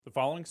The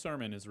following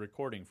sermon is a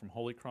recording from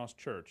Holy Cross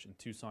Church in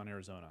Tucson,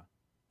 Arizona.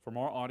 For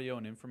more audio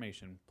and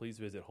information, please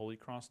visit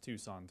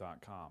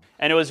holycrosstucson.com.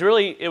 And it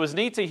was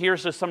neat to hear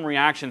just some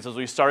reactions as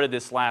we started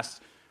this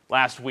last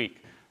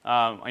week.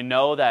 I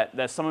know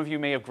that some of you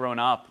may have grown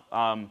up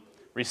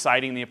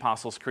reciting the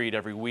Apostles' Creed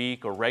every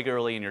week or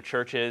regularly in your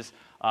churches.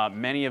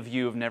 Many of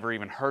you have never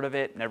even heard of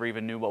it, never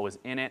even knew what was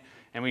in it.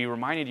 And we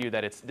reminded you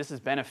that this is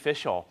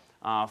beneficial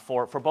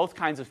for both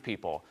kinds of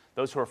people,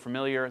 those who are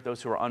familiar,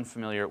 those who are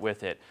unfamiliar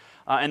with it.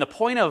 And the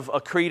point of a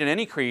creed and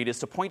any creed is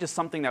to point to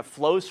something that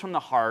flows from the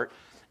heart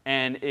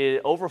and it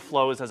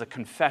overflows as a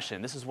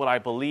confession. This is what I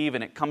believe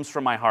and it comes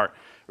from my heart.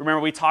 Remember,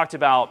 we talked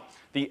about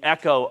the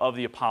echo of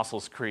the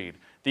Apostles' Creed.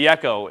 The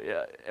echo,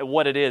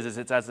 what it is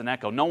it's as an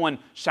echo. No one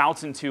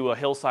shouts into a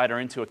hillside or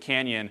into a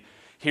canyon,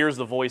 hears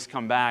the voice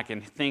come back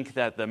and think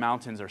that the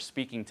mountains are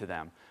speaking to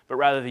them. But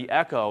rather the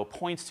echo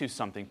points to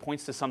something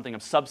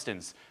of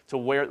substance, to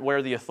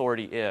where the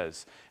authority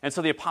is. And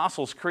so the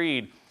Apostles'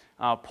 Creed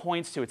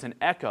points to, it's an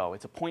echo,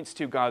 it points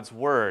to God's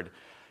Word.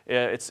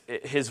 It's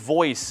His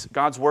voice,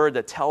 God's Word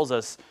that tells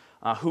us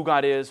who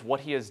God is,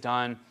 what He has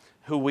done,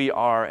 who we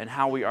are, and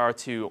how we are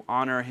to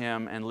honor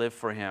Him and live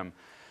for Him.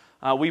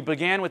 We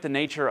began with the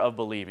nature of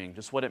believing,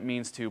 just what it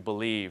means to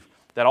believe,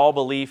 that all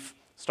belief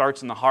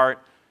starts in the heart,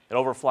 it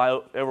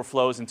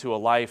overflows into a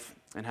life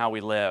and how we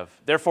live.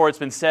 Therefore, it's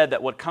been said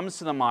that what comes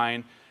to the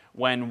mind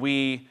when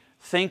we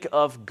think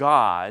of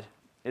God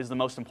is the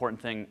most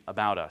important thing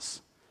about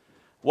us.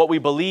 What we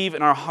believe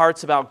in our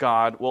hearts about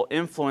God will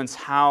influence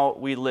how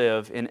we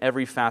live in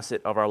every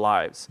facet of our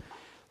lives.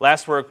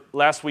 Last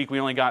week, we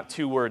only got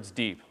 2 words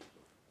deep.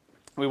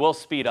 We will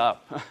speed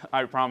up,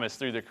 I promise,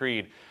 through the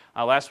creed.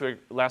 Last week,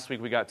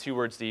 we got 2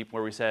 words deep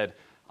where we said,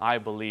 I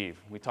believe.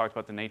 We talked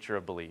about the nature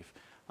of belief.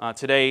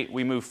 Today,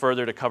 we move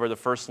further to cover the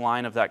first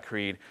line of that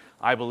creed.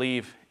 I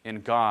believe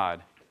in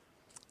God,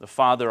 the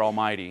Father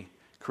Almighty,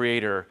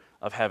 creator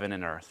of heaven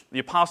and earth. The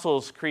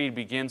Apostles' Creed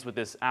begins with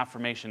this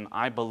affirmation,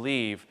 I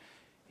believe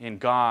in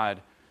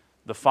God,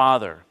 the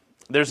Father.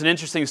 There's an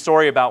interesting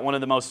story about one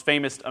of the most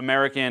famous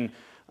American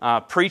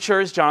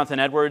preachers, Jonathan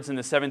Edwards, in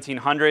the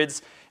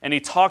 1700s, and he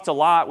talked a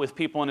lot with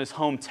people in his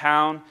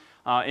hometown,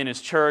 in his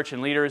church,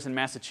 and leaders in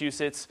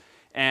Massachusetts,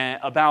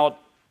 about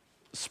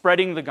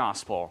spreading the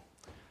gospel,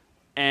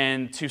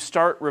 and to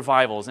start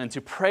revivals, and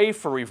to pray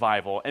for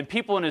revival. And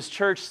people in his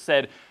church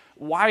said,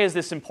 why is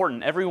this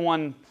important?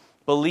 Everyone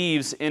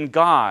believes in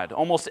God.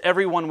 Almost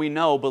everyone we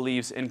know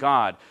believes in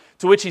God.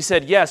 To which he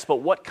said, yes, but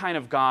what kind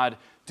of God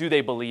do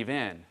they believe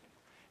in?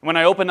 When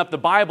I open up the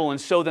Bible and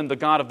show them the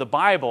God of the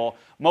Bible,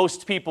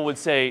 most people would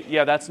say,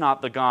 yeah, that's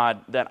not the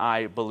God that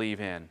I believe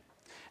in.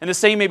 And the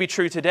same may be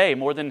true today.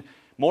 More than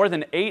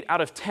 8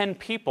 out of 10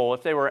 people,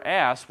 if they were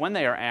asked, when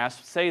they are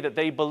asked, say that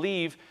they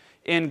believe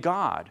in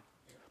God.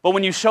 But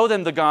when you show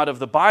them the God of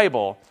the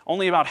Bible,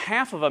 only about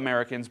half of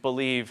Americans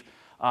believe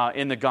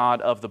in the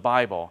God of the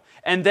Bible.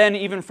 And then,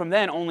 even from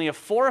then, only a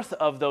fourth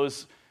of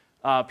those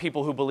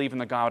people who believe in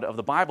the God of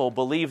the Bible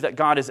believe that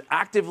God is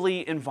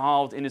actively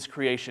involved in His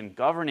creation,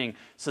 governing,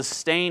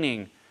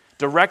 sustaining,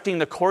 directing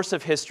the course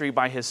of history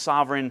by His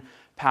sovereign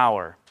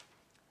power.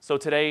 So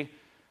today,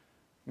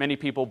 many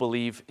people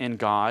believe in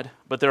God,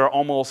 but there are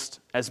almost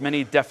as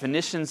many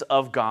definitions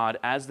of God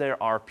as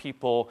there are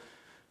people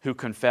who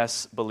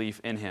confess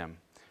belief in Him.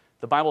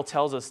 The Bible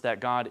tells us that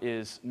God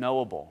is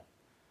knowable,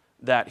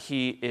 that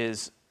He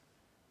is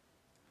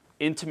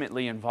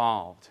intimately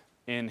involved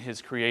in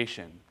His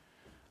creation,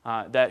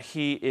 that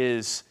He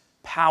is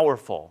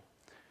powerful,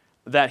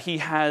 that He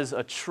has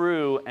a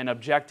true and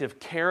objective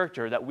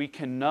character that we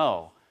can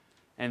know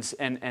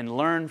and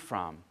learn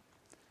from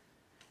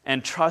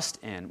and trust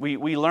in.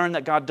 We learn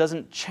that God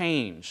doesn't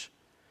change.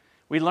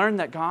 We learn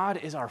that God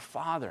is our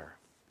Father.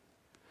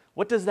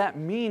 What does that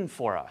mean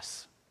for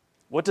us?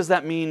 What does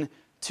that mean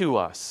to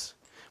us?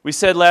 We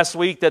said last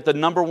week that the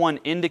number one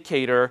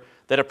indicator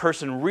that a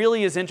person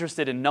really is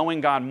interested in knowing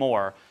God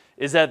more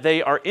is that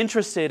they are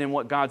interested in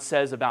what God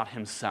says about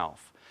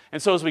Himself.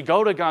 And so as we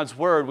go to God's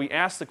Word, we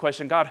ask the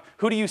question, God,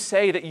 who do you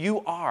say that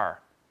you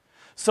are?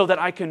 So that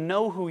I can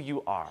know who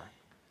you are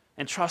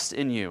and trust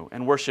in you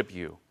and worship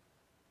you.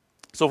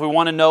 So if we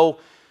want to know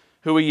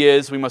who He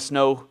is, we must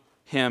know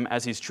Him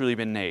as He's truly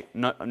been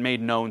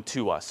made known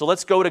to us. So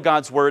let's go to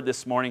God's Word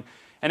this morning.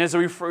 And as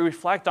we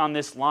reflect on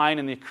this line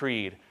in the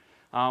Creed,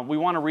 we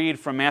want to read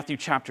from Matthew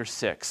chapter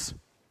 6.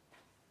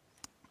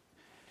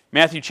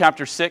 Matthew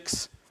chapter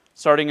 6,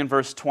 starting in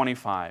verse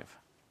 25.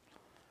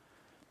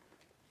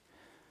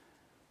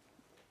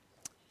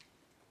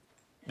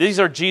 These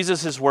are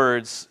Jesus'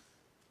 words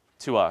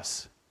to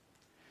us.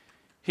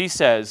 He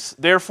says,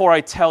 therefore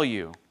I tell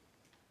you,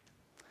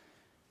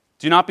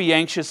 do not be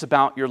anxious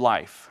about your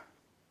life,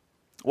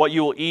 what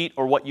you will eat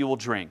or what you will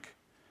drink,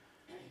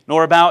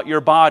 nor about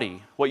your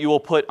body, what you will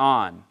put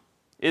on.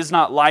 Is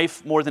not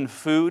life more than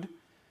food,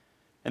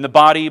 and the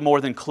body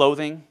more than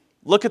clothing?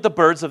 Look at the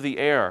birds of the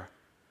air.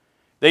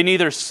 They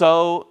neither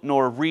sow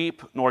nor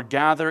reap nor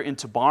gather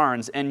into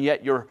barns, and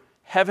yet your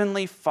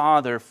heavenly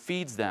Father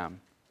feeds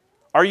them.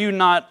 Are you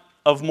not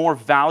of more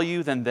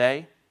value than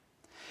they?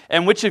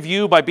 And which of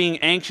you, by being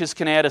anxious,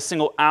 can add a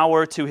single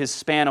hour to his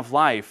span of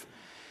life?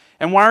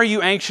 And why are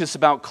you anxious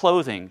about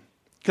clothing?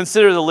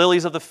 Consider the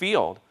lilies of the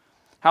field,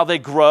 how they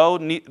grow,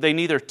 they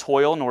neither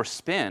toil nor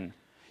spin.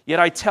 Yet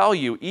I tell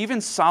you,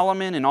 even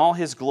Solomon in all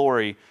his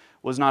glory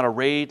was not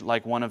arrayed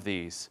like one of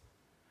these.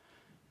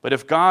 But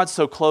if God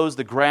so clothes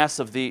the grass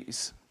of the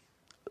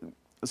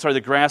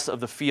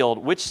field,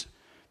 which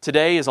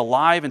today is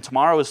alive and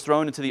tomorrow is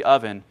thrown into the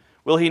oven,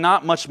 will he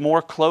not much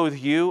more clothe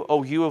you,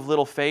 O you of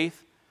little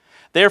faith?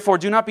 Therefore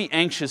do not be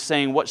anxious,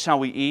 saying, what shall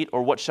we eat,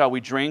 or what shall we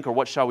drink, or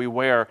what shall we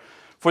wear?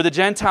 For the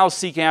Gentiles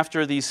seek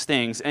after these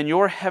things, and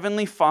your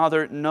heavenly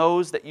Father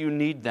knows that you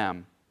need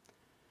them.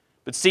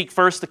 But seek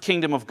first the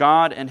kingdom of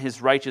God and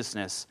his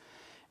righteousness,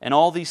 and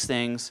all these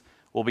things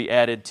will be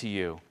added to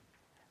you.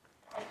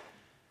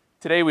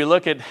 Today we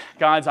look at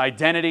God's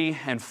identity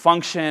and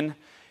function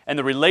and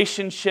the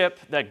relationship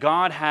that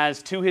God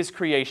has to his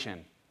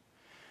creation,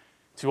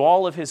 to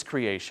all of his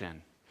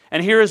creation.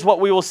 And here is what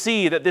we will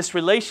see, that this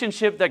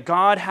relationship that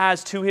God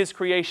has to his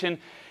creation,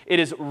 it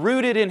is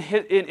rooted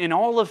in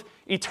all of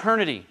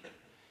eternity.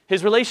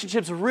 His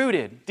relationship's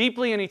rooted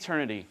deeply in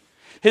eternity.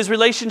 His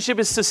relationship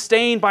is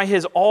sustained by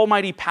his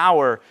almighty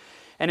power,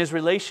 and his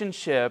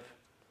relationship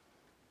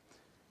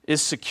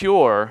is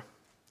secure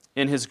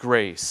in his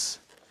grace.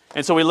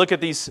 And so we look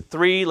at these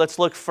three. Let's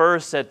look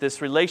first at this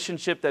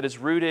relationship that is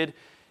rooted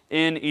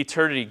in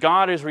eternity.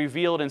 God is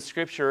revealed in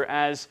Scripture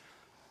as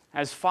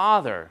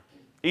Father,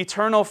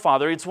 eternal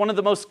Father. It's one of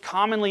the most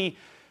commonly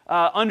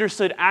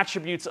understood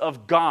attributes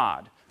of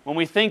God. When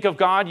we think of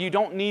God, you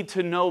don't need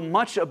to know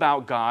much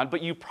about God,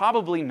 but you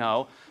probably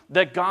know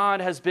that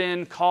God has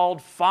been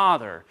called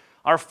Father,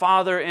 our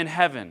Father in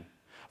heaven.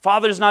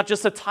 Father is not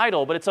just a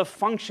title, but it's a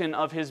function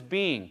of his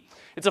being.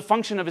 It's a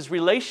function of his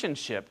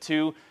relationship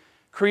to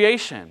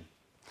creation.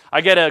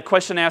 I get a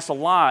question asked a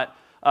lot,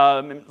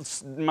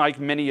 like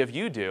many of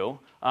you do.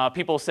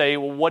 People say,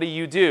 well, what do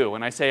you do?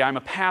 And I say, I'm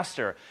a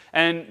pastor.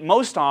 And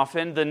most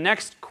often, the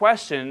next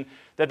question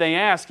that they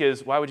ask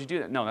is, why would you do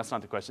that? No, that's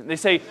not the question. They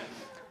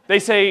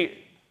say,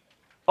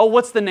 oh,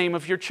 what's the name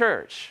of your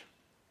church?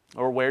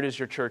 Or where does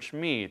your church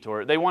meet?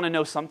 Or they want to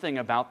know something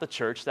about the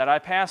church that I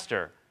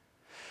pastor.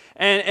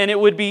 And it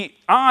would be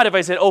odd if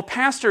I said, oh,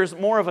 pastor is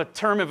more of a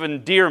term of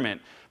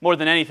endearment more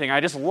than anything.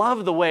 I just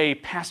love the way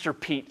Pastor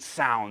Pete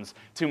sounds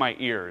to my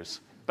ears.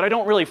 But I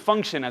don't really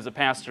function as a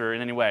pastor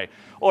in any way.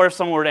 Or if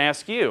someone were to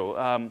ask you,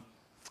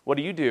 what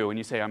do you do? And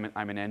you say,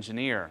 I'm an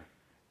engineer.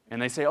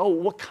 And they say, oh,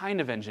 what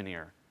kind of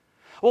engineer?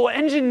 Well,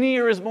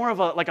 engineer is more of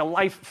a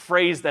life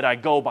phrase that I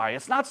go by.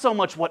 It's not so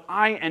much what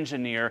I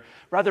engineer,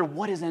 rather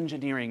what is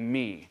engineering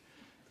me?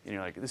 And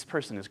you're like, this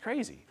person is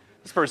crazy.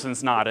 This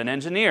person's not an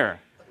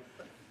engineer.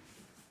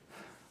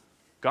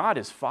 God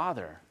is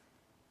Father.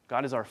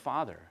 God is our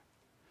Father.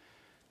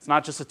 It's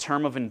not just a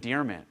term of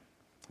endearment.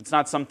 It's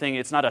not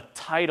a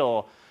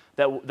title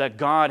that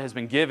God has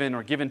been given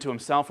or given to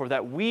himself or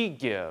that we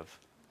give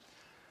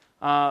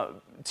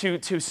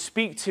to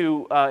speak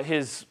to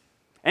his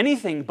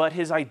anything but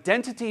his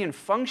identity and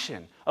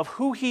function of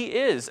who he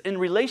is in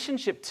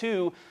relationship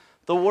to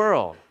the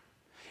world.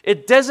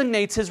 It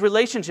designates his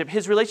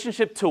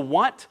relationship to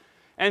what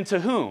and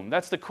to whom?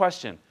 That's the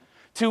question.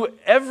 To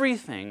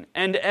everything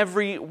and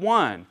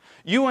everyone.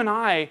 You and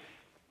I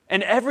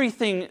and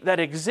everything that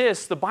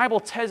exists, the Bible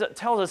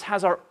tells us,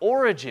 has our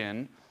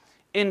origin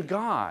in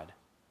God.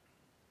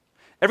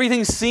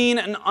 Everything seen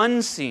and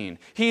unseen.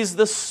 He's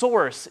the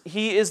source.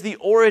 He is the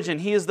origin.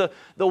 He is the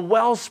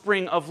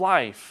wellspring of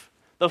life.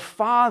 The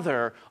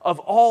Father of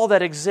all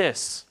that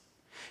exists.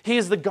 He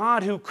is the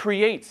God who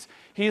creates.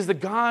 He is the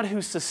God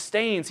who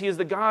sustains. He is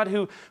the God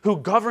who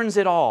governs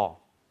it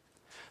all.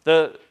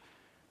 The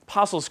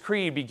Apostles'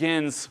 Creed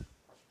begins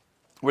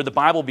where the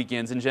Bible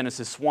begins in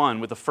Genesis 1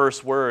 with the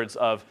first words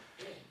of,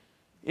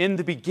 in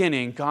the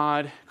beginning,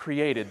 God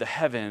created the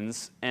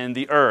heavens and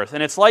the earth.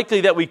 And it's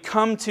likely that we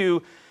come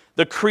to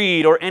the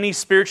creed or any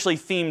spiritually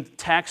themed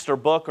text or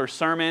book or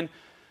sermon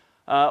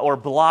or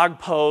blog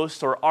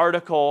post or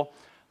article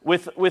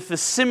with the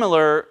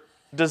similar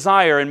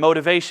desire and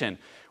motivation.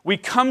 We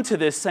come to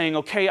this saying,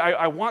 okay,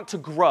 I want to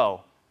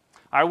grow.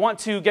 I want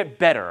to get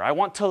better. I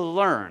want to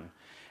learn.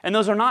 And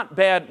those are not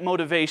bad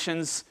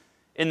motivations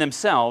in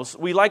themselves.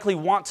 We likely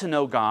want to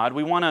know God.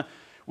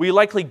 We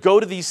likely go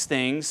to these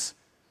things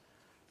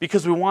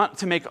because we want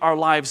to make our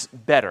lives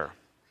better.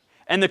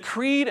 And the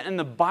Creed and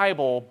the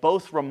Bible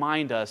both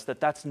remind us that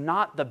that's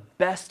not the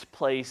best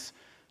place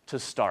to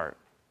start.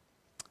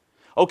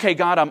 Okay,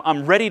 God,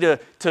 I'm ready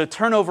to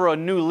turn over a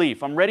new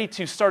leaf. I'm ready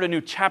to start a new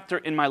chapter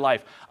in my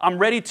life. I'm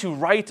ready to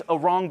right a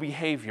wrong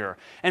behavior.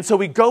 And so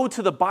we go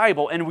to the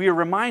Bible and we are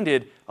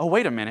reminded, oh,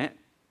 wait a minute.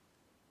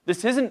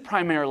 This isn't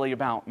primarily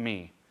about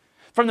me.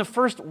 From the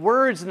first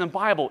words in the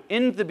Bible,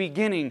 in the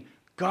beginning,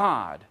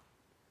 God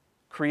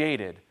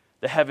created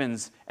the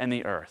heavens and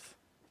the earth.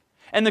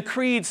 And the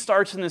Creed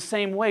starts in the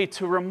same way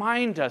to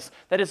remind us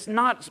that it's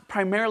not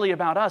primarily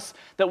about us,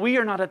 that we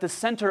are not at the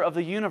center of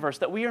the universe,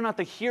 that we are not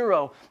the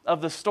hero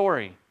of the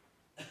story.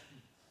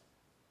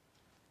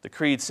 The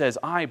Creed says,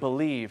 I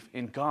believe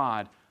in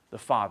God the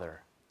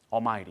Father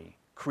Almighty,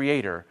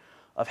 creator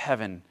of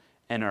heaven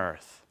and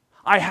earth.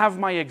 I have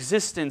my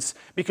existence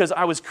because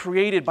I was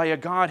created by a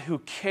God who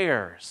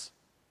cares.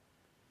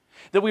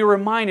 That we were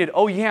reminded,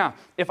 oh yeah,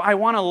 if I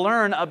want to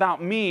learn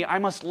about me, I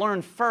must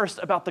learn first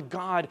about the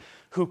God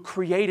who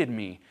created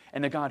me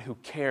and the God who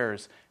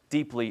cares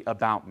deeply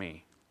about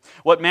me.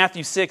 What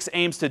Matthew 6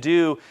 aims to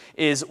do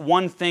is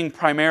one thing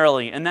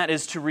primarily, and that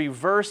is to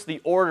reverse the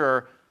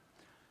order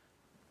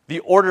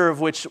of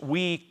which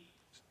we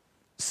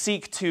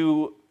seek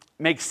to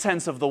make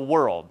sense of the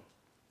world.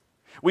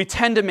 We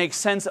tend to make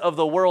sense of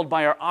the world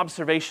by our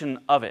observation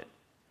of it.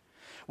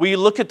 We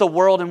look at the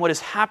world and what is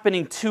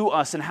happening to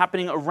us and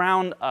happening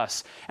around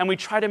us, and we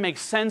try to make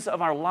sense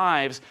of our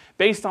lives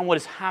based on what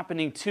is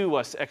happening to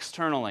us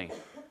externally.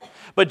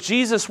 But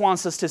Jesus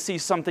wants us to see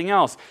something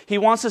else. He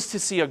wants us to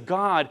see a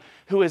God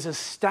who has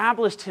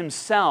established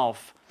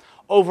himself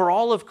over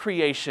all of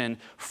creation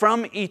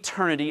from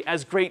eternity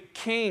as great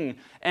King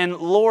and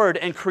Lord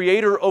and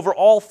Creator over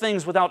all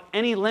things without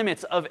any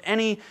limits of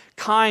any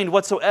kind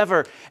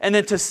whatsoever. And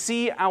then to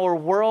see our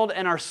world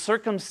and our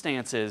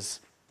circumstances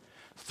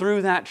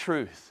through that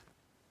truth.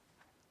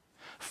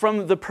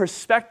 From the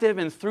perspective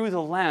and through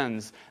the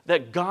lens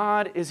that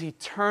God is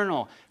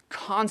eternal,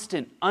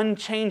 constant,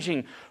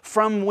 unchanging,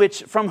 from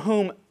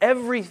whom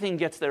everything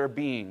gets their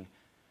being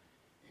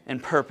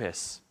and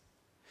purpose.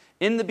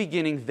 In the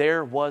beginning,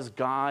 there was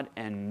God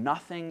and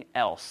nothing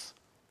else.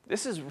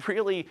 This is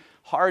really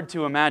hard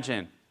to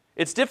imagine.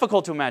 It's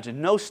difficult to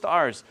imagine. No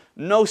stars,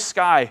 no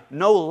sky,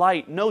 no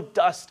light, no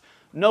dust,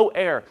 no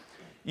air.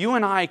 You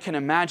and I can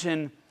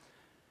imagine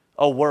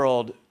a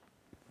world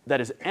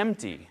that is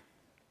empty,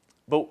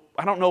 but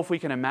I don't know if we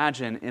can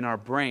imagine in our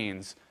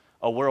brains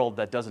a world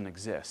that doesn't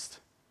exist.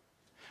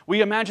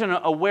 We imagine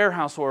a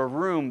warehouse or a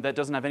room that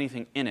doesn't have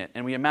anything in it,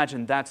 and we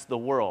imagine that's the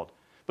world.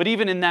 But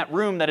even in that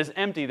room that is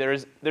empty,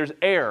 there's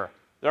air,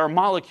 there are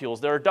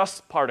molecules, there are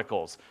dust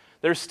particles,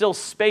 there's still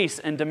space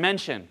and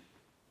dimension.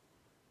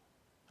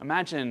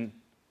 Imagine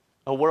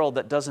a world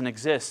that doesn't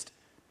exist,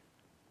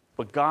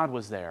 but God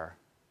was there.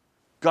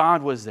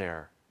 God was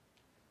there.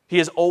 He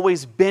has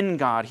always been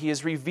God. He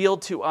is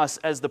revealed to us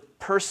as the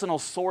personal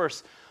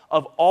source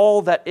of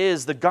all that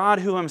is. The God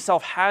who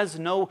himself has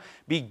no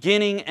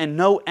beginning and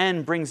no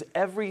end brings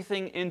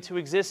everything into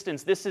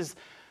existence. This is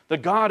the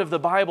God of the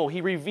Bible.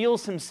 He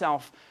reveals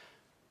himself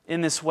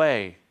in this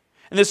way.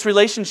 And this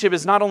relationship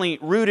is not only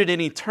rooted in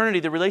eternity,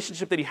 the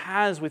relationship that he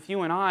has with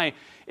you and I,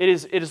 it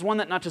is one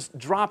that not just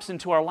drops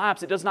into our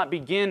laps. It does not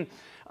begin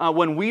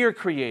when we are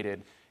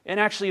created. It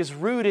actually is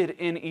rooted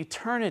in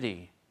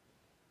eternity.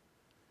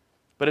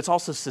 But it's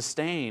also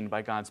sustained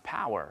by God's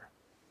power.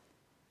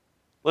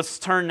 Let's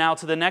turn now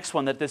to the next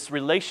one, that this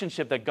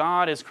relationship that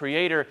God as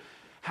creator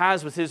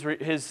has with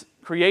his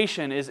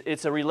creation,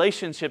 it's a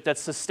relationship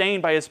that's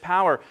sustained by his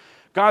power.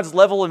 God's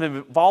level of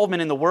involvement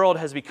in the world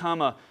has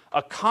become a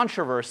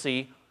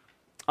controversy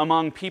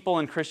among people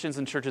and Christians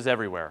and churches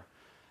everywhere.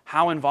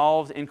 How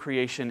involved in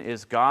creation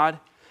is God?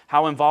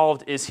 How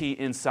involved is he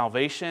in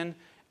salvation?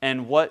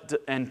 And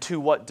to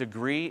what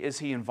degree is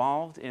he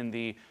involved in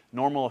the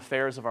normal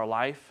affairs of our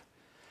life?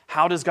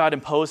 How does God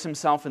impose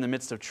himself in the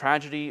midst of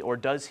tragedy, or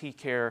does he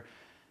care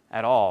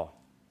at all?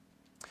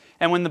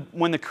 And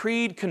when the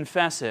Creed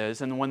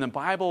confesses and when the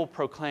Bible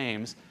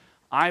proclaims,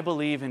 I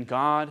believe in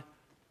God,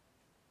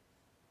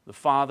 the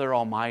Father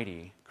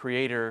Almighty,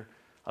 creator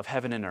of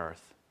heaven and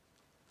earth,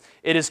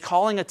 it is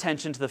calling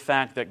attention to the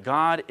fact that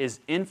God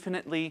is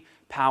infinitely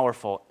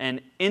powerful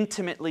and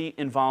intimately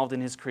involved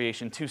in his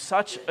creation to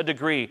such a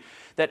degree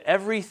that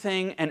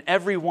everything and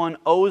everyone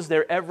owes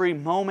their every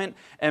moment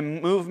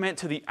and movement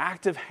to the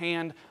active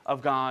hand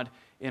of God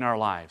in our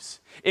lives.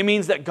 It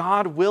means that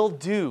God will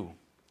do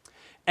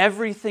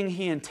everything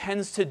he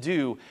intends to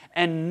do,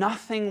 and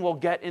nothing will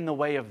get in the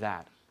way of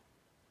that.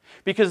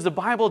 Because the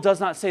Bible does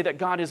not say that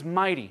God is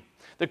mighty.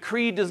 The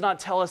Creed does not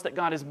tell us that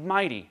God is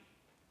mighty.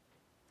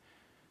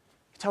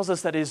 It tells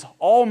us that he is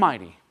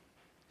almighty,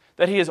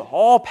 that he is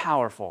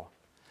all-powerful,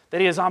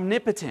 that he is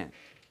omnipotent.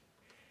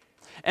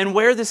 And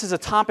where this is a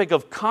topic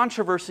of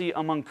controversy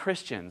among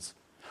Christians,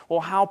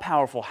 well, how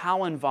powerful,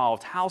 how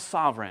involved, how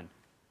sovereign,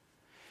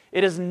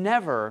 it is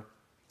never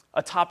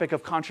a topic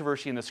of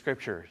controversy in the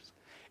Scriptures.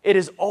 It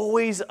is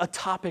always a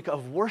topic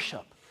of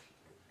worship.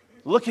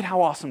 Look at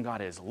how awesome God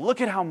is.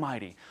 Look at how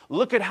mighty.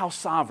 Look at how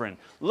sovereign.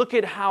 Look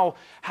at how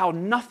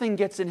nothing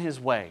gets in his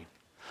way.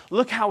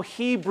 Look how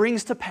he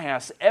brings to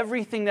pass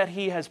everything that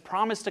he has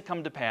promised to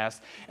come to pass,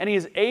 and he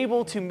is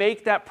able to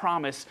make that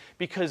promise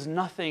because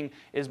nothing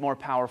is more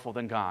powerful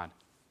than God.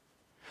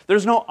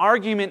 There's no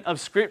argument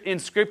in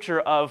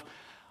Scripture of,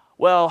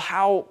 well,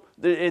 how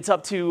it's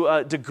up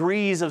to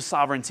degrees of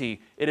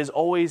sovereignty. It is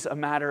always a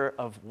matter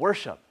of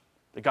worship,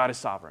 that God is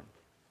sovereign,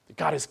 that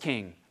God is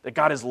King, that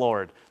God is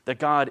Lord, that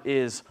God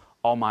is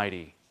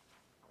Almighty.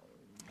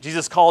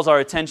 Jesus calls our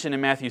attention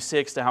in Matthew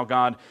 6 to how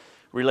God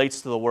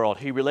relates to the world.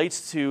 He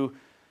relates to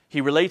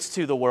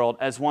the world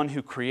as one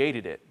who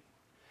created it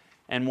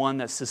and one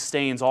that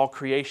sustains all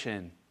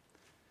creation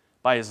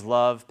by his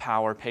love,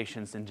 power,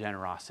 patience, and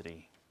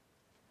generosity.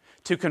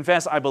 To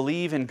confess, I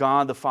believe in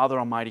God, the Father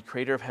Almighty,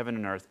 creator of heaven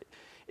and earth,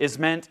 is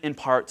meant in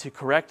part to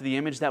correct the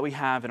image that we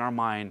have in our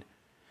mind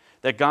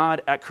that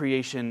God at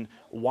creation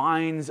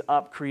winds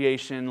up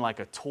creation like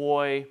a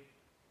toy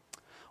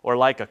or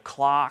like a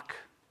clock,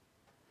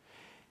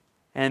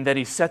 and that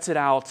he sets it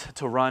out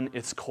to run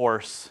its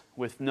course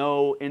with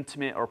no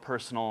intimate or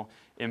personal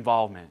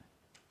involvement.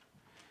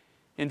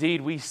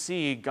 Indeed, we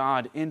see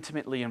God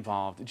intimately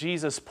involved.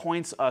 Jesus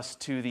points us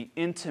to the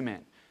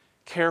intimate,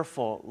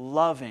 careful,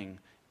 loving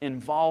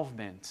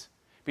involvement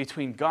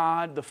between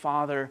God the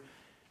Father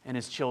and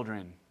his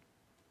children,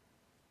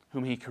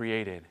 whom he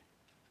created.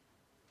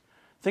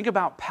 Think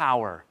about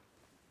power.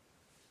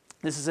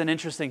 This is an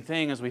interesting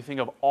thing as we think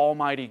of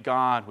Almighty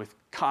God with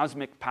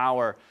cosmic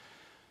power.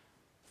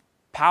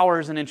 Power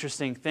is an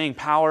interesting thing.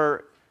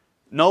 Power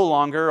no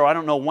longer, or I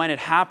don't know when it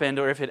happened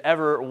or if it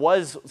ever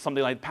was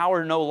something like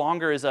power no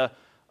longer is a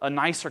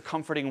nice or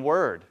comforting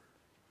word.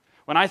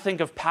 When I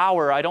think of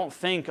power, I don't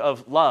think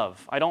of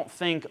love. I don't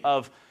think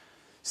of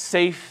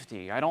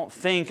safety. I don't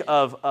think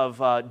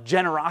of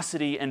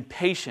generosity and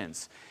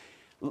patience.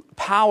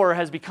 Power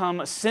has become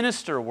a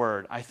sinister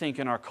word, I think,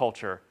 in our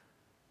culture.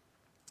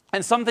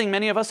 And something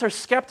many of us are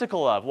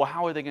skeptical of. Well,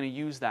 how are they going to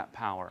use that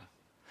power?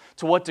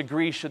 To what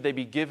degree should they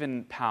be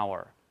given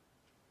power?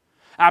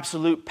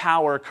 Absolute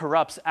power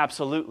corrupts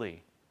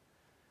absolutely.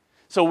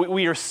 So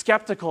we are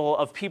skeptical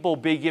of people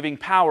be giving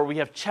power. We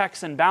have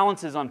checks and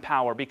balances on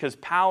power because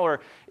power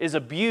is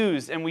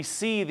abused, and we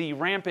see the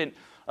rampant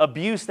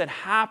abuse that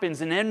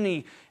happens in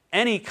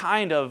any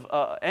kind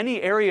of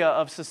any area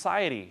of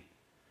society.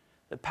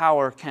 That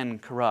power can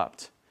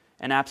corrupt,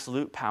 and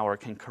absolute power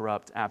can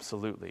corrupt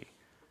absolutely.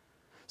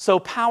 So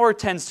power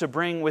tends to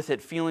bring with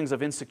it feelings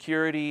of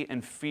insecurity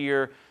and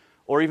fear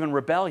or even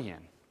rebellion.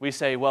 We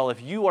say, well, if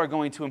you are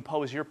going to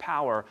impose your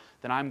power,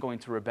 then I'm going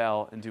to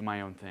rebel and do my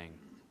own thing.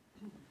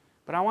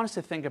 But I want us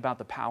to think about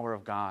the power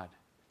of God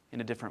in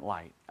a different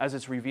light, as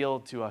it's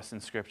revealed to us in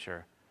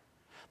Scripture.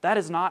 That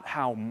is not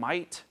how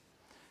might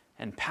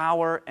and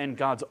power and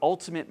God's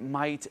ultimate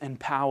might and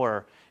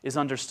power is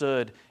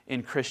understood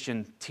in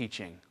Christian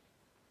teaching.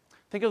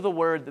 Think of the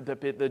word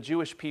that the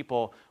Jewish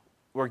people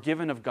were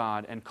given of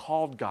God and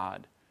called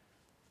God.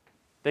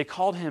 They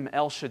called him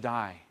El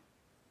Shaddai.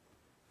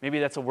 Maybe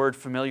that's a word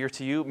familiar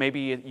to you.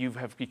 Maybe you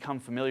have become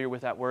familiar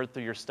with that word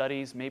through your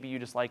studies. Maybe you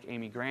just like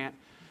Amy Grant.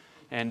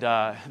 And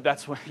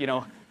that's what,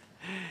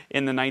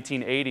 in the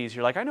 1980s,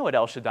 you're like, I know what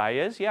El Shaddai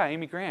is. Yeah,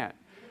 Amy Grant.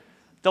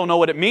 Don't know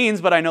what it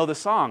means, but I know the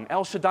song.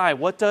 El Shaddai.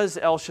 What does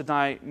El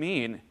Shaddai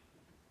mean?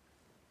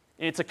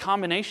 It's a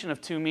combination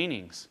of two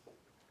meanings.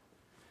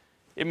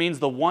 It means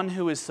the one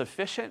who is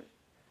sufficient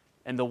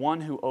and the one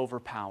who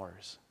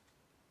overpowers.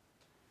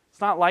 It's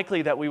not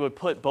likely that we would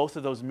put both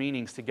of those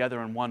meanings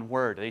together in one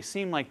word. They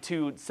seem like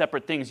two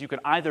separate things. You could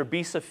either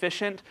be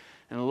sufficient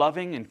and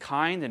loving and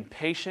kind and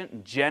patient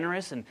and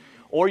generous,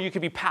 or you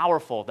could be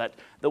powerful,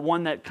 the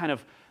one that kind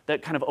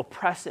of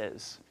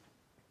oppresses,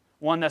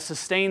 one that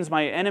sustains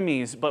my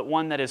enemies, but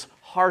one that is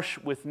harsh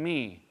with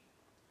me.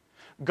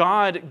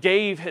 God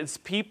gave his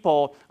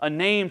people a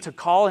name to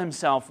call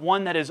himself,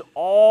 one that is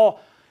all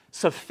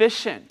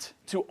sufficient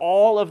to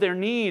all of their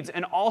needs,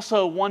 and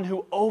also one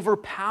who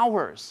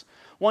overpowers,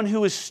 one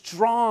who is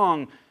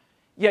strong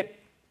yet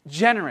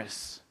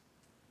generous,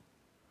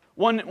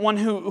 one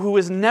who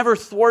is never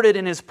thwarted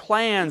in his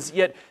plans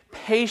yet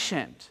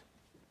patient.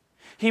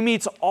 He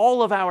meets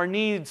all of our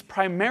needs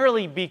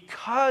primarily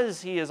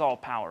because he is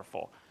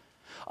all-powerful.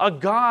 A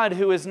God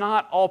who is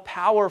not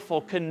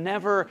all-powerful can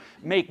never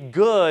make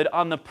good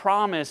on the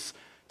promise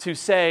to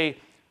say,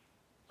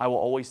 I will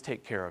always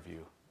take care of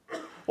you.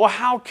 Well,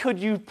 how could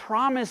you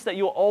promise that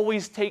you'll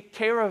always take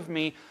care of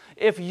me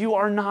if you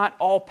are not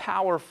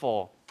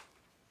all-powerful?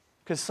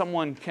 Because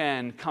someone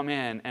can come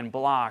in and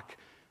block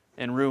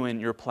and ruin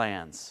your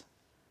plans.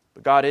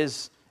 But God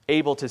is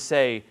able to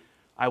say,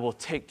 I will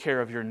take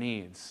care of your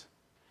needs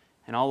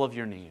and all of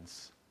your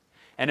needs.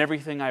 And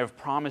everything I have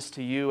promised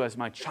to you as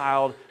my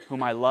child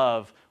whom I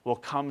love will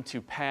come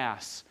to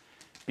pass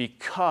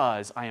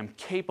because I am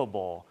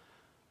capable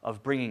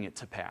of bringing it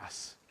to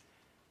pass.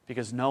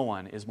 Because no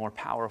one is more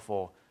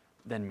powerful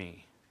than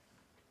me.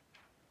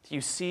 Do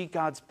you see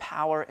God's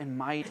power and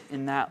might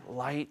in that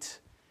light?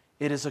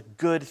 It is a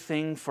good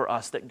thing for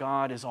us that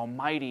God is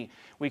almighty.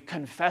 We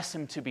confess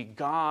him to be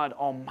God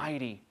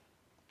Almighty.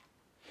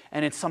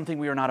 And it's something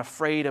we are not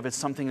afraid of. It's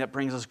something that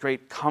brings us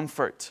great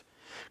comfort.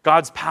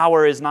 God's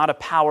power is not a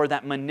power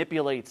that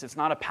manipulates. It's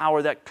not a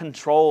power that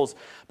controls,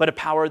 but a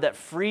power that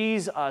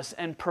frees us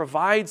and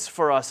provides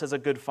for us as a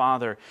good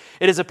Father.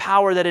 It is a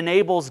power that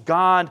enables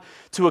God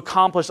to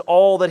accomplish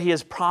all that he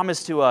has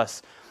promised to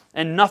us,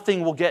 and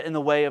nothing will get in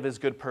the way of his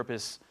good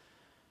purpose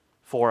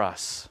for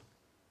us.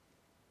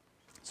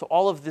 So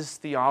all of this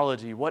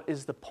theology, what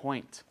is the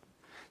point?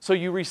 So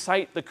you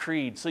recite the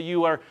creed, so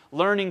you are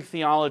learning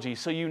theology,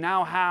 so you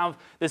now have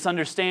this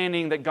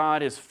understanding that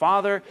God is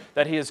Father,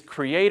 that he is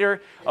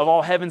creator of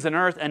all heavens and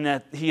earth, and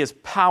that he is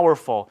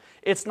powerful.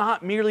 It's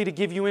not merely to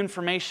give you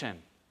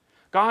information.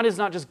 God is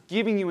not just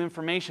giving you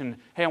information,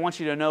 hey, I want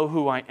you to know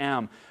who I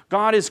am.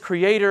 God is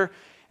creator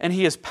and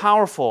He is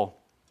powerful.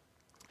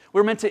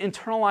 We're meant to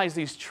internalize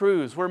these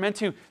truths. We're meant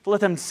to let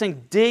them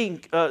sink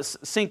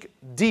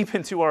deep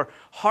into our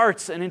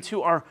hearts and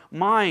into our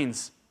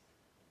minds.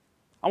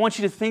 I want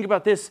you to think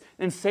about this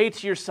and say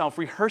to yourself,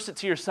 rehearse it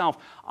to yourself,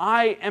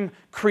 I am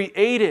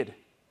created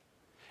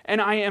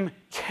and I am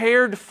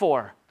cared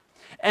for,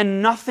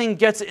 and nothing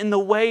gets in the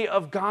way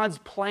of God's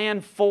plan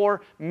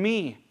for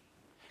me.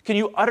 Can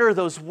you utter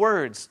those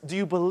words? Do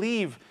you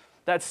believe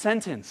that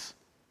sentence?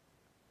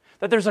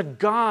 That there's a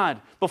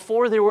God,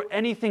 before there were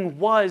anything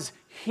was,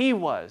 He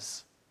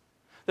was.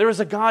 There is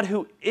a God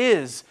who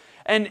is,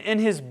 and in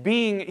His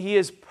being, He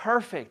is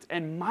perfect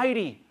and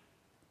mighty.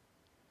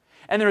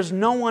 And there is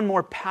no one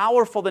more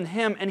powerful than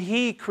Him, and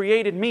He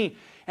created me.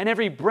 And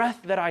every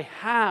breath that I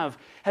have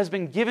has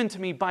been given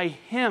to me by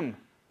Him.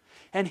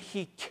 And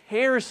He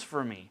cares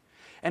for me,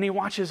 and He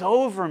watches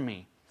over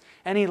me,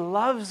 and He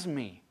loves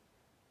me,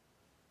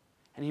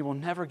 and He will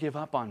never give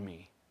up on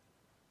me.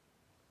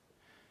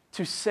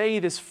 To say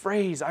this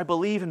phrase, I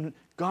believe in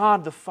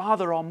God the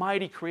Father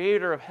Almighty,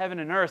 creator of heaven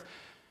and earth,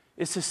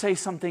 is to say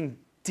something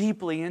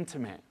deeply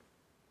intimate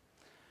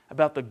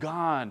about the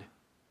God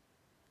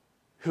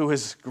who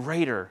is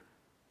greater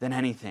than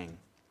anything.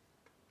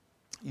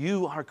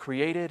 You are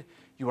created,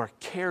 you are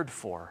cared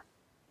for,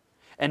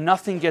 and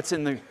nothing gets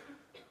in the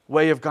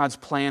way of God's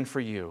plan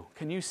for you.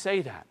 Can you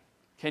say that?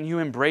 Can you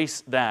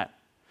embrace that?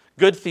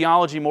 Good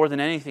theology, more than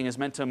anything, is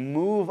meant to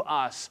move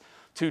us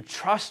to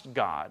trust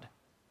God.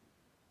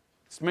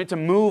 It's meant to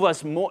move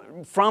us more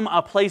from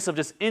a place of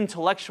just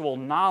intellectual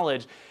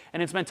knowledge,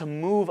 and it's meant to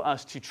move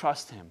us to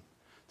trust Him,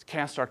 to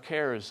cast our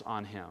cares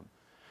on Him,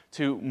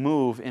 to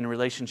move in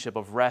relationship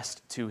of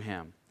rest to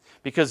Him.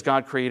 Because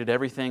God created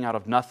everything out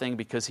of nothing,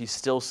 because He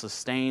still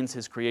sustains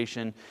His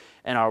creation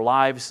and our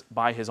lives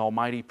by His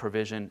almighty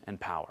provision and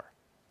power.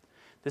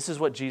 This is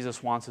what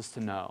Jesus wants us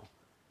to know.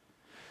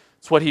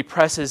 It's what He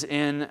presses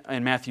in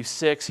Matthew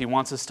 6. He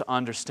wants us to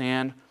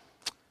understand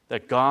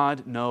that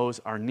God knows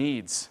our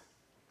needs.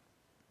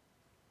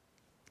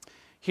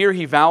 Here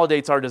He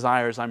validates our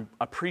desires. I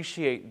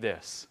appreciate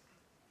this.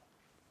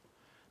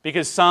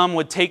 Because some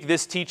would take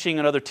this teaching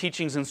and other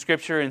teachings in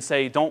Scripture and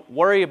say, don't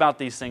worry about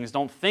these things,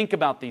 don't think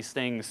about these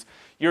things.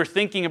 You're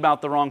thinking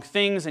about the wrong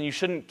things and you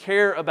shouldn't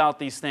care about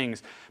these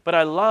things. But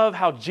I love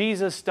how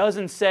Jesus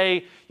doesn't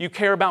say, you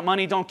care about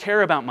money, don't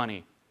care about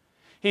money.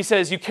 He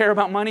says, you care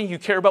about money, you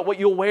care about what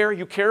you'll wear,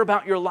 you care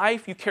about your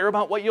life, you care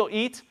about what you'll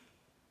eat.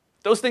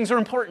 Those things are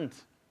important.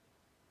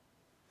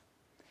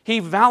 He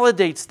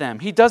validates them.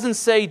 He doesn't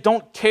say,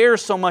 don't care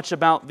so much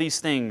about these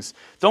things.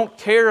 Don't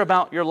care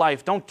about your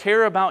life. Don't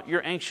care about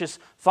your anxious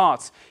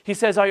thoughts. He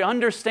says, I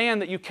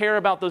understand that you care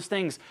about those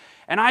things,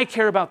 and I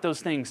care about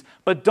those things,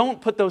 but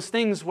don't put those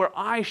things where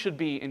I should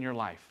be in your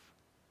life.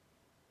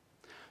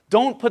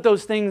 Don't put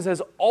those things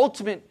as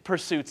ultimate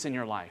pursuits in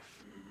your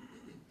life.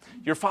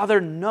 Your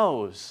Father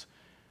knows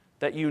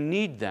that you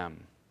need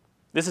them.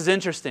 This is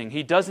interesting.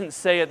 He doesn't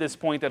say at this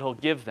point that He'll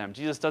give them.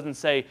 Jesus doesn't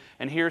say,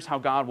 and here's how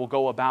God will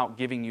go about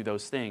giving you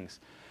those things.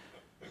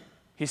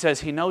 He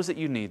says He knows that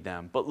you need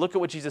them. But look at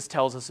what Jesus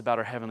tells us about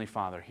our Heavenly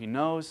Father. He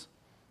knows,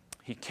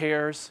 He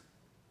cares.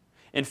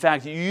 In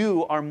fact,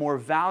 you are more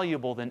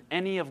valuable than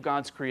any of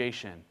God's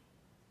creation.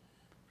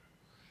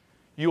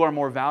 You are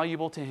more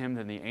valuable to Him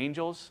than the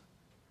angels.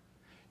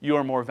 You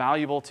are more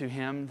valuable to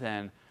Him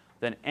than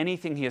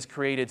anything He has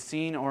created,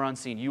 seen or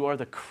unseen. You are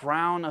the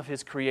crown of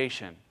His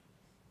creation.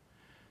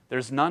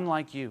 There's none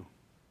like you.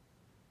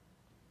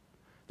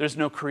 There's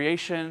no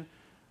creation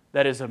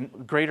that is a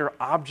greater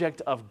object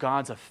of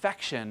God's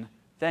affection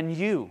than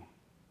you.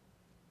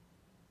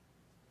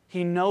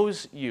 He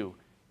knows you.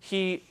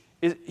 He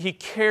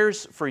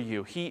cares for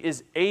you. He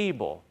is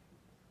able.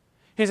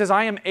 He says,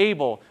 I am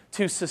able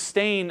to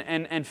sustain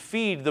and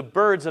feed the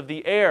birds of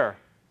the air.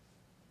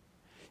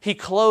 He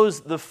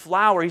clothes the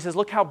flower. He says,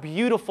 look how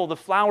beautiful the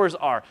flowers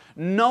are.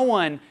 No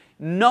one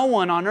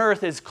on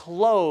earth is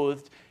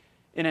clothed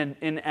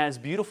in as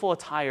beautiful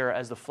attire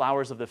as the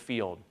flowers of the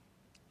field.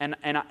 And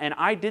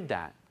I did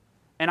that.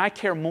 And I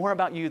care more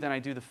about you than I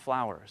do the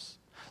flowers.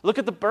 Look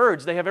at the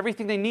birds. They have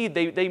everything they need.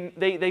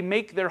 They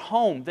make their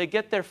home. They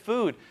get their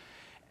food.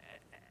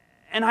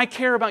 And I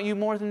care about you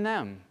more than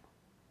them.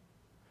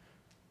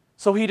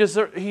 So he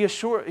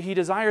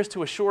desires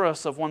to assure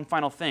us of one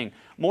final thing.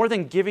 More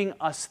than giving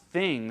us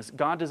things,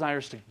 God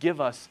desires to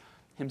give us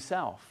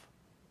Himself.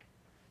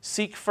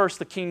 Seek first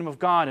the kingdom of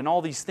God, and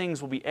all these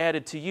things will be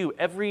added to you.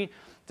 Every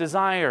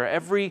desire,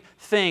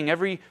 everything,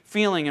 every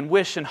feeling and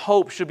wish and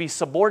hope should be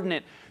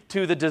subordinate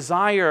to the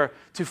desire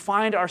to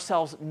find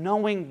ourselves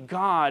knowing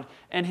God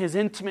and His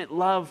intimate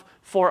love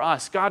for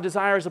us. God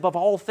desires above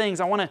all things,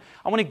 I want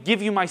to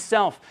give you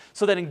myself,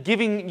 so that in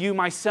giving you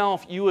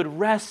myself, you would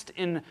rest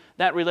in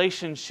that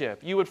relationship.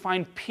 You would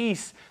find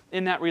peace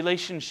in that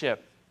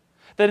relationship.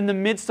 That in the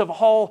midst of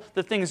all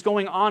the things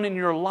going on in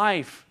your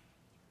life,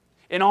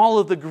 in all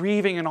of the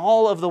grieving and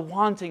all of the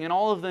wanting and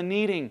all of the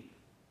needing,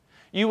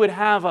 you would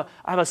have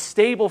a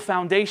stable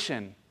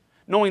foundation,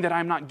 knowing that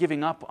I'm not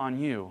giving up on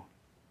you.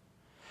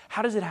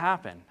 How does it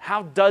happen?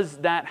 How does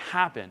that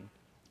happen?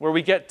 Where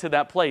we get to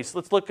that place.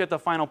 Let's look at the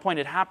final point.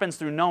 It happens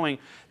through knowing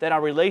that our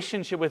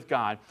relationship with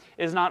God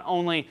is not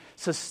only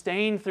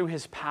sustained through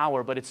His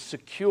power, but it's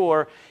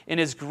secure in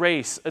His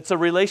grace. It's a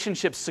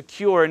relationship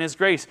secure in His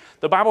grace.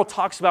 The Bible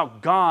talks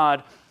about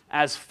God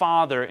as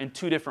Father in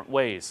two different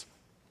ways.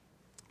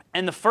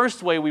 And the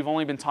first way, we've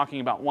only been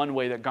talking about one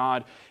way that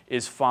God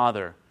is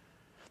Father.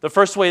 The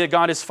first way that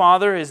God is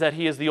Father is that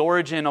He is the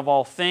origin of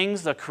all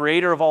things, the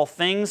creator of all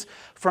things,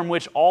 from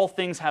which all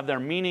things have their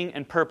meaning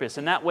and purpose.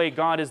 And that way,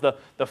 God is the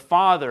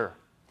Father.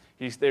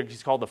 He's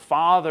called the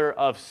Father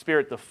of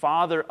Spirit, the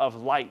Father of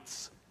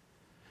lights,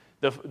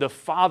 the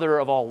Father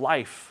of all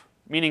life,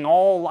 meaning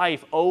all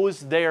life owes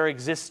their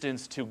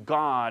existence to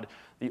God,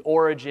 the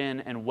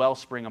origin and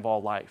wellspring of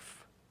all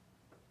life.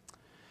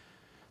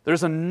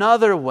 There's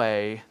another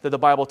way that the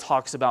Bible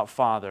talks about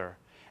Father.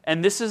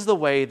 And this is the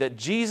way that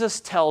Jesus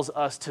tells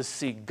us to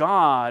see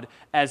God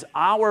as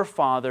our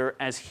Father,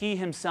 as He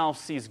Himself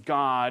sees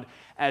God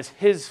as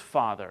His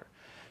Father.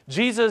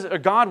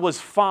 God was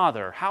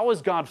Father. How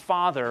was God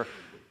Father,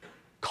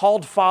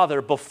 called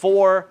Father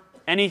before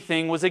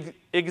anything was in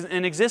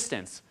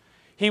existence?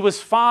 He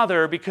was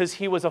Father because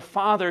He was a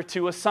father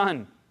to a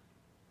son.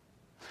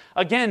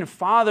 Again,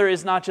 Father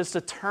is not just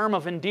a term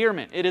of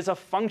endearment. It is a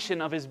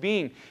function of His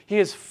being. He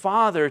is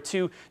Father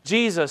to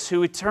Jesus,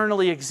 who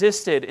eternally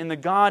existed in the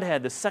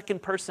Godhead, the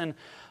second person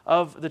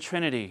of the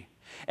Trinity.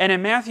 And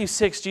in Matthew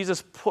 6,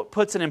 Jesus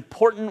puts an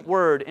important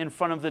word in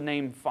front of the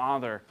name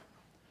Father.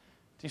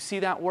 Do you see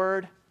that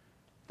word?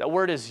 That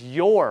word is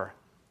your.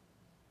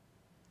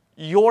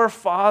 Your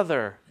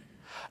Father.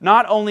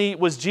 Not only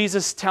was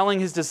Jesus telling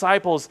His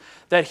disciples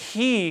that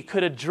He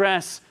could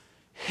address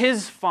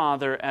His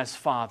Father as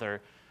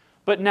Father,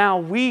 but now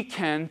we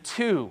can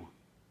too.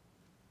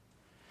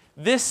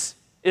 This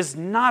is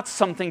not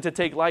something to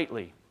take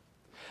lightly.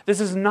 This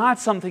is not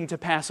something to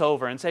pass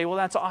over and say, well,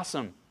 that's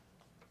awesome.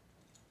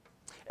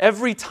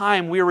 Every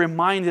time we are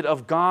reminded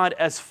of God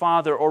as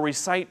Father, or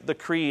recite the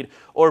creed,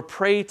 or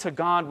pray to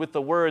God with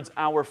the words,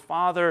 Our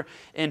Father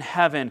in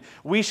heaven,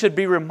 we should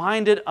be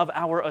reminded of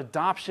our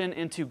adoption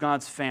into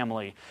God's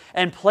family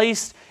and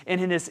placed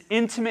in this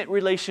intimate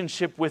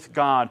relationship with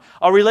God,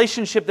 a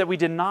relationship that we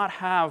did not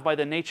have by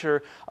the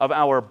nature of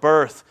our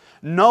birth.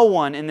 No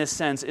one in this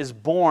sense is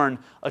born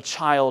a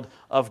child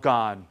of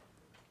God.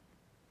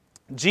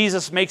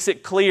 Jesus makes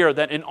it clear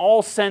that in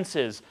all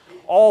senses,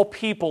 all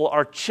people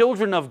are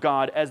children of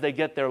God as they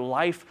get their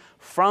life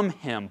from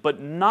Him. But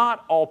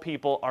not all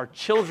people are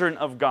children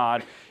of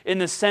God in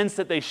the sense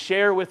that they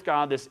share with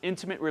God this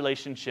intimate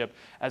relationship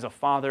as a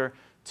father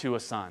to a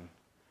son,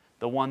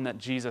 the one that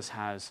Jesus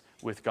has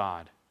with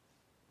God.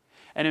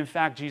 And in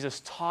fact,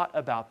 Jesus taught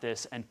about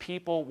this, and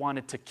people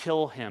wanted to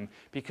kill Him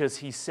because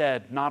He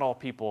said, not all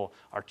people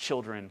are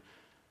children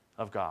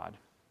of God.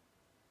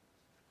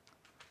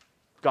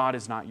 God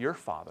is not your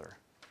Father,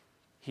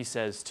 He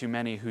says to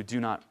many who do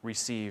not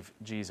receive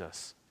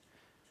Jesus.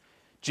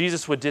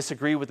 Jesus would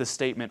disagree with the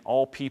statement,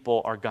 all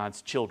people are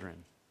God's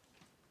children.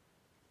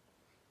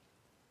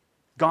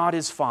 God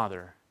is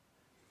Father,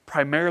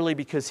 primarily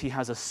because He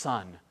has a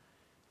Son,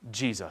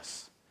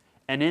 Jesus.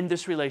 And in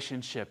this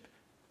relationship,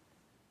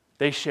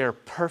 they share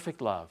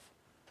perfect love,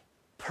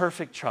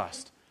 perfect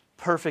trust,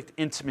 perfect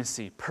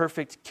intimacy,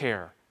 perfect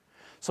care.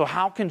 So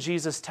how can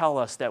Jesus tell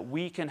us that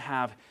we can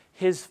have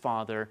His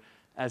Father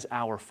as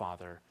our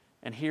Father?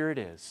 And here it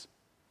is.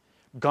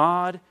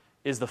 God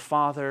is the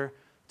Father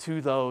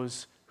to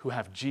those who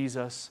have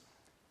Jesus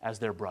as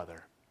their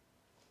brother.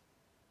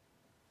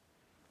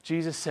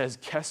 Jesus says,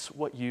 guess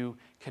what you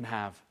can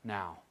have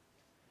now?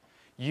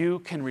 You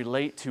can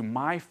relate to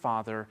my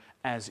Father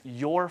as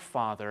your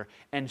Father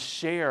and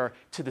share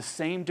to the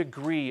same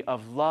degree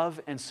of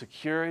love and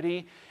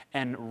security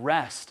and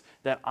rest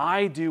that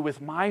I do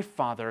with my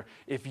Father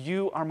if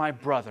you are my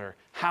brother.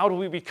 How do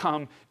we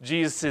become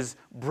Jesus'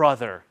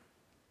 brother?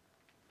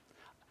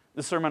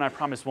 The sermon, I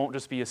promise, won't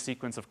just be a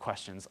sequence of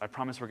questions. I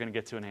promise we're going to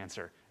get to an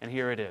answer. And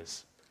here it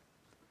is.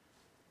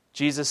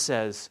 Jesus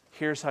says,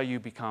 here's how you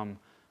become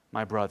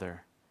my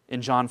brother.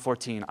 In John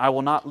 14, I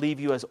will not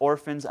leave you as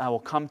orphans. I will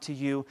come to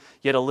you.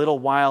 Yet a little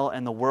while,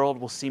 and the world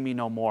will see me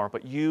no more.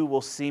 But you will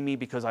see me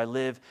because I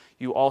live.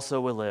 You also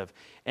will live.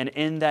 And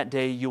in that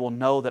day you will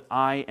know that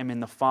I am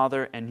in the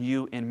Father, and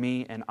you in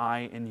me, and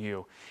I in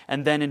you.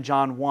 And then in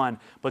John 1,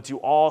 but to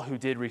all who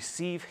did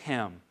receive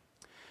Him,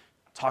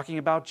 talking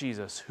about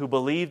Jesus, who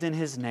believed in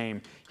His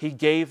name, He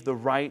gave the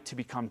right to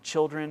become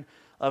children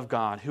of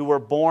God, who were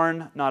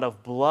born not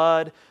of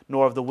blood,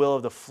 nor of the will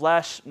of the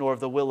flesh, nor of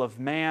the will of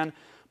man,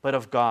 but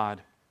of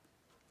God.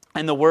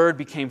 And the Word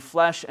became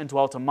flesh and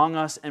dwelt among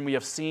us, and we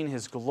have seen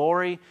His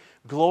glory,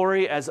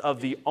 glory as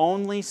of the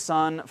only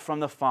Son from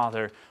the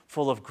Father,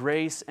 full of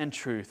grace and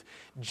truth.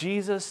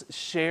 Jesus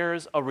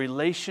shares a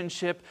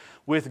relationship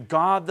with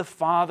God the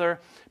Father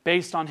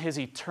based on His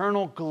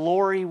eternal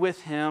glory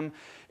with Him,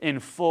 in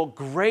full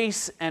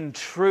grace and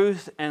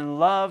truth and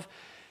love.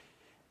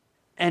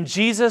 And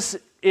Jesus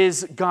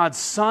is God's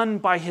Son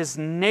by His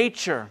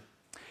nature.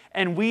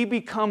 And we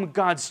become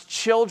God's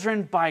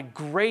children by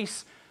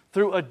grace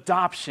through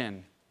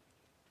adoption.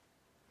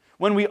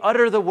 When we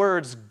utter the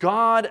words,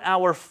 God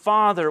our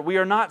Father, we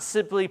are not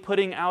simply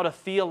putting out a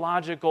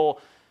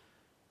theological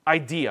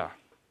idea.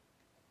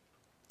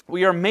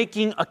 We are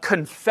making a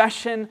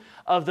confession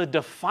of the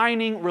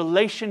defining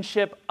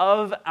relationship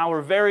of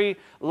our very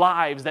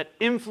lives that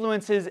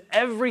influences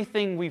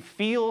everything we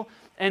feel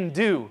and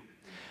do.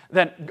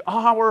 That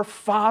our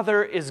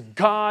Father is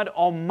God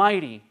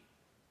Almighty,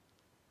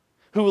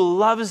 who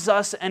loves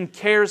us and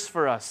cares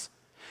for us.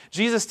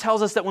 Jesus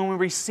tells us that when we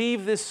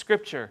receive this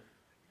scripture,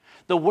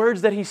 the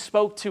words that He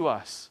spoke to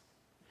us,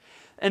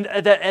 and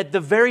that at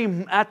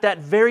that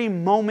very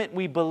moment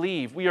we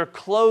believe, we are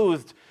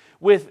clothed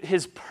with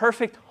His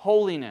perfect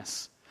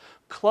holiness,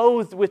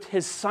 clothed with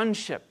His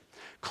sonship,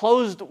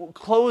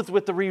 clothed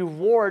with the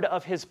reward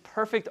of His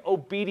perfect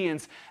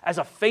obedience as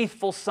a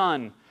faithful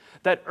son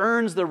that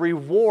earns the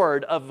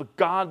reward of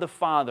God the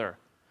Father,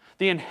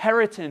 the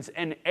inheritance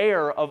and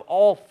heir of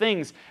all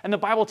things. And the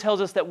Bible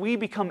tells us that we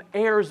become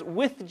heirs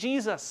with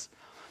Jesus,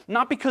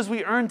 not because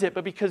we earned it,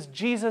 but because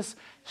Jesus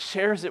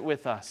shares it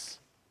with us.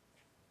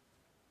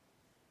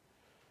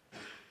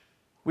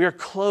 We are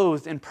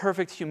clothed in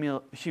perfect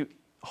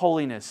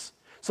holiness,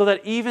 so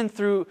that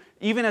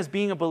even as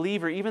being a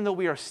believer, even though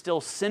we are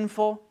still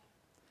sinful,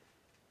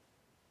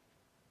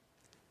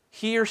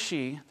 he or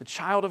she, the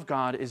child of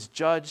God, is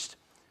judged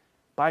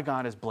by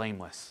God as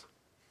blameless.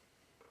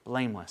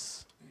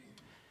 Blameless.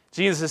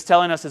 Jesus is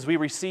telling us as we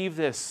receive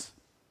this,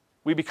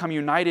 we become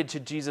united to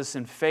Jesus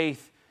in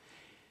faith,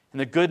 and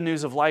the good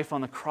news of life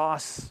on the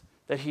cross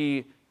that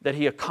He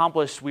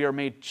accomplished. We are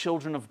made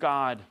children of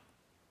God.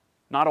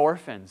 Not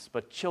orphans,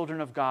 but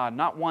children of God.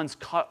 Not ones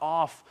cut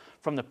off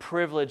from the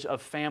privilege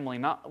of family.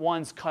 Not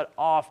ones cut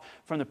off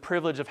from the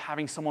privilege of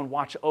having someone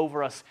watch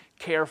over us,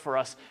 care for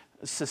us,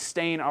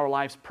 sustain our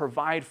lives,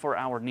 provide for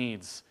our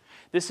needs.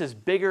 This is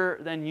bigger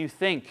than you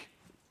think.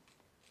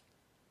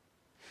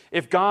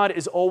 If God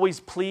is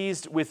always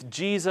pleased with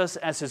Jesus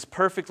as His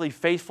perfectly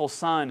faithful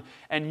Son,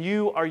 and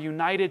you are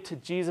united to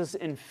Jesus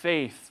in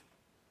faith,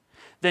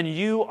 then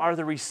you are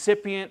the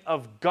recipient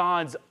of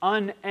God's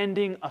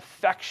unending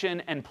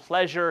affection and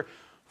pleasure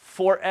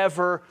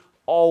forever,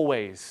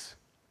 always.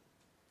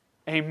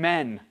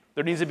 Amen.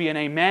 There needs to be an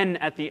amen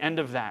at the end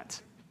of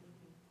that.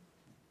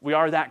 We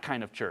are that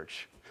kind of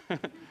church.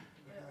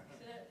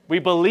 We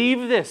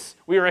believe this.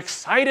 We are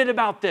excited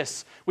about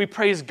this. We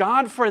praise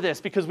God for this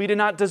because we did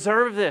not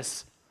deserve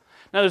this.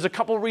 Now, there's a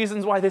couple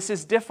reasons why this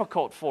is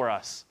difficult for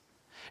us.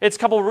 It's a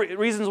couple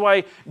reasons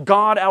why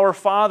God, our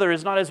Father,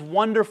 is not as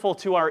wonderful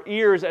to our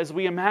ears as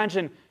we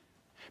imagine.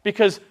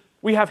 Because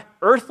we have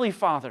earthly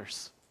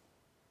fathers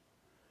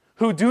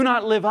who do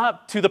not live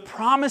up to the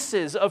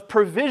promises of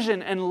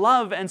provision and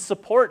love and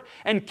support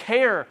and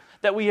care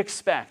that we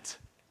expect.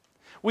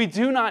 We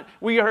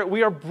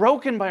are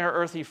broken by our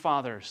earthly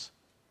fathers.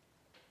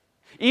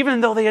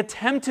 Even though they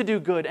attempt to do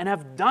good and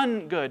have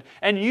done good.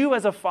 And you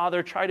as a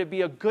father try to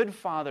be a good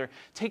father,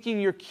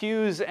 taking your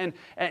cues and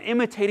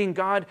imitating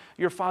God,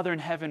 your Father in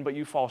heaven, but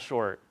you fall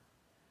short.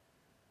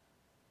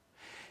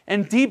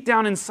 And deep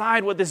down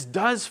inside, what this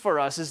does for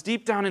us is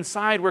deep down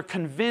inside, we're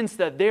convinced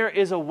that there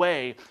is a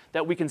way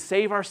that we can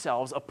save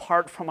ourselves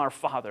apart from our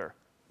Father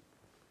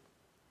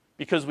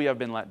because we have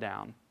been let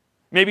down.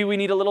 Maybe we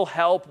need a little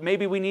help.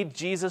 Maybe we need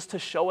Jesus to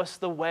show us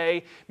the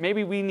way.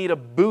 Maybe we need a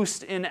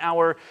boost in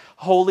our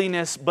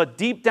holiness. But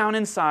deep down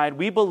inside,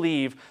 we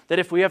believe that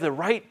if we have the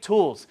right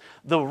tools,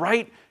 the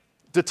right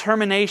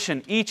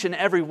determination, each and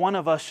every one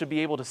of us should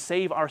be able to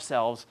save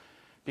ourselves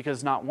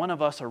because not one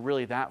of us are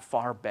really that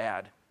far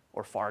bad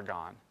or far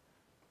gone.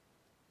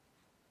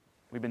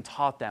 We've been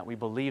taught that. We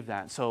believe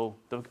that. So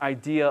the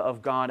idea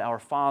of God, our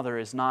Father,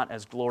 is not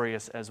as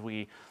glorious as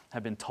we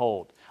have been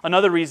told.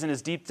 Another reason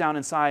is deep down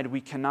inside,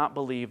 we cannot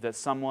believe that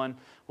someone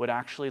would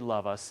actually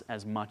love us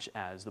as much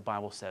as the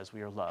Bible says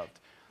we are loved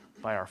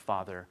by our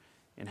Father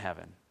in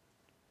heaven.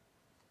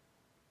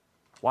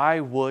 Why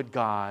would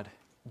God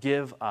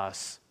give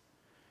us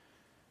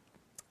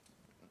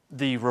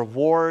the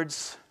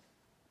rewards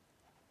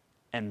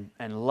and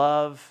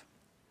love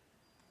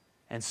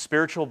and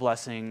spiritual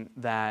blessing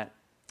that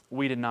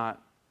we did not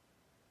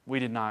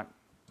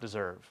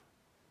deserve?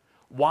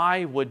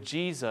 Why would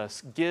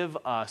Jesus give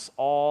us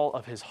all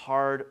of His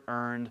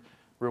hard-earned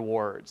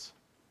rewards?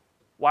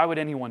 Why would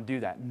anyone do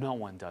that? No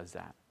one does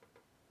that.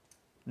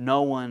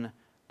 No one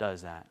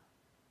does that.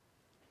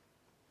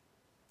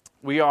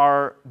 We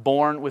are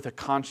born with a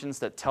conscience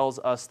that tells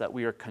us that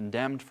we are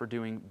condemned for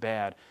doing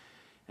bad.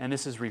 And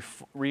this is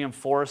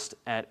reinforced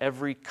at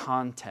every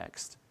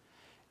context.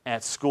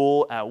 At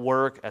school, at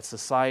work, at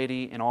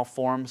society, in all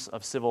forms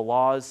of civil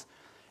laws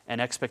and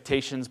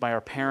expectations by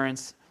our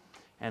parents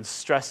and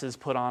stresses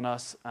put on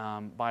us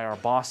by our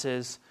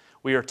bosses.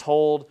 We are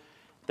told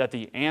that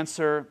the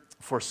answer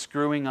for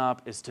screwing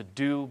up is to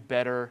do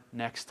better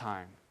next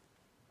time.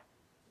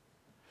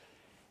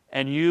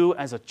 And you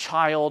as a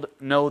child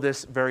know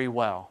this very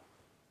well,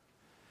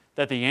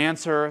 that the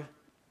answer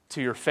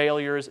to your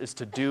failures is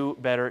to do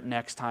better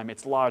next time.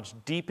 It's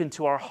lodged deep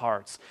into our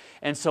hearts.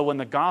 And so when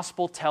the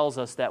gospel tells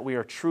us that we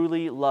are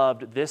truly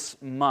loved this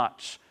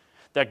much,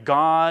 that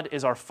God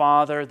is our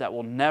Father that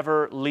will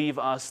never leave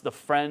us, the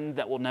friend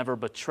that will never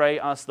betray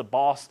us, the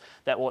boss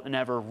that will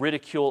never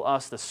ridicule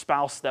us, the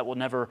spouse that will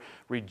never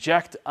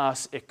reject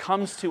us, it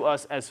comes to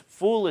us as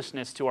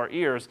foolishness to our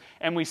ears,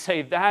 and we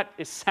say,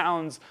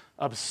 sounds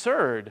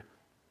absurd.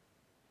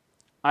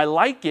 I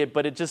like it,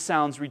 but it just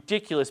sounds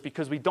ridiculous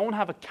because we don't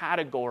have a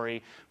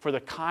category for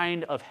the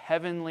kind of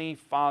heavenly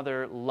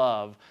Father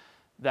love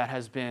that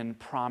has been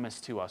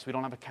promised to us. We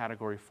don't have a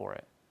category for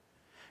it.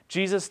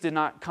 Jesus did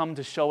not come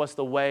to show us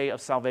the way of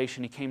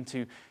salvation. He came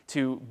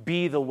to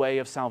be the way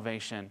of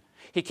salvation.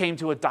 He came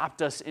to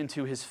adopt us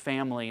into His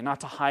family, not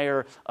to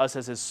hire us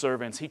as His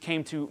servants. He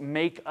came to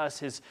make us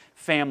His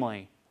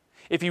family.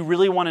 If you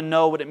really want to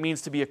know what it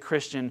means to be a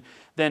Christian,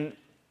 then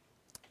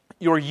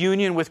your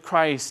union with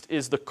Christ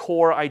is the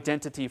core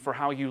identity for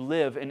how you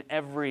live in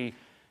every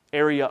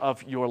area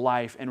of your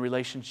life and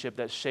relationship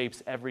that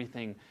shapes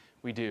everything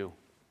we do,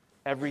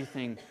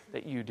 everything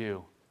that you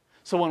do.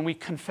 So when we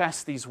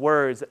confess these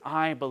words that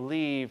I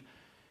believe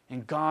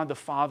in God the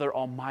Father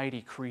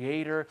Almighty,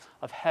 creator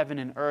of heaven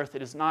and earth,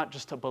 it is not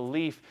just a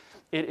belief,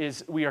 it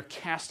is we are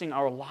casting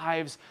our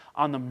lives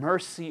on the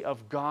mercy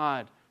of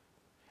God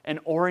and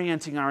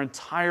orienting our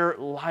entire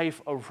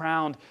life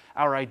around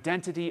our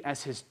identity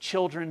as His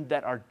children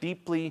that are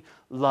deeply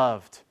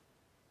loved.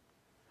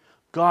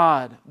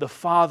 God, the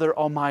Father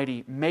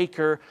Almighty,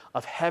 maker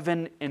of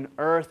heaven and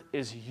earth,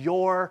 is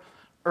your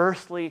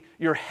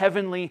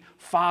heavenly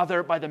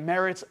Father by the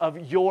merits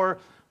of your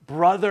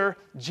brother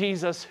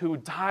Jesus who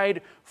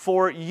died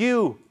for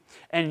you.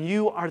 And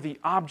you are the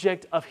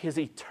object of His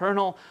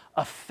eternal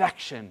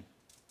affection.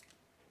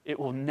 It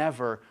will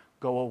never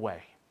go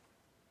away.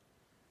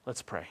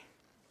 Let's pray.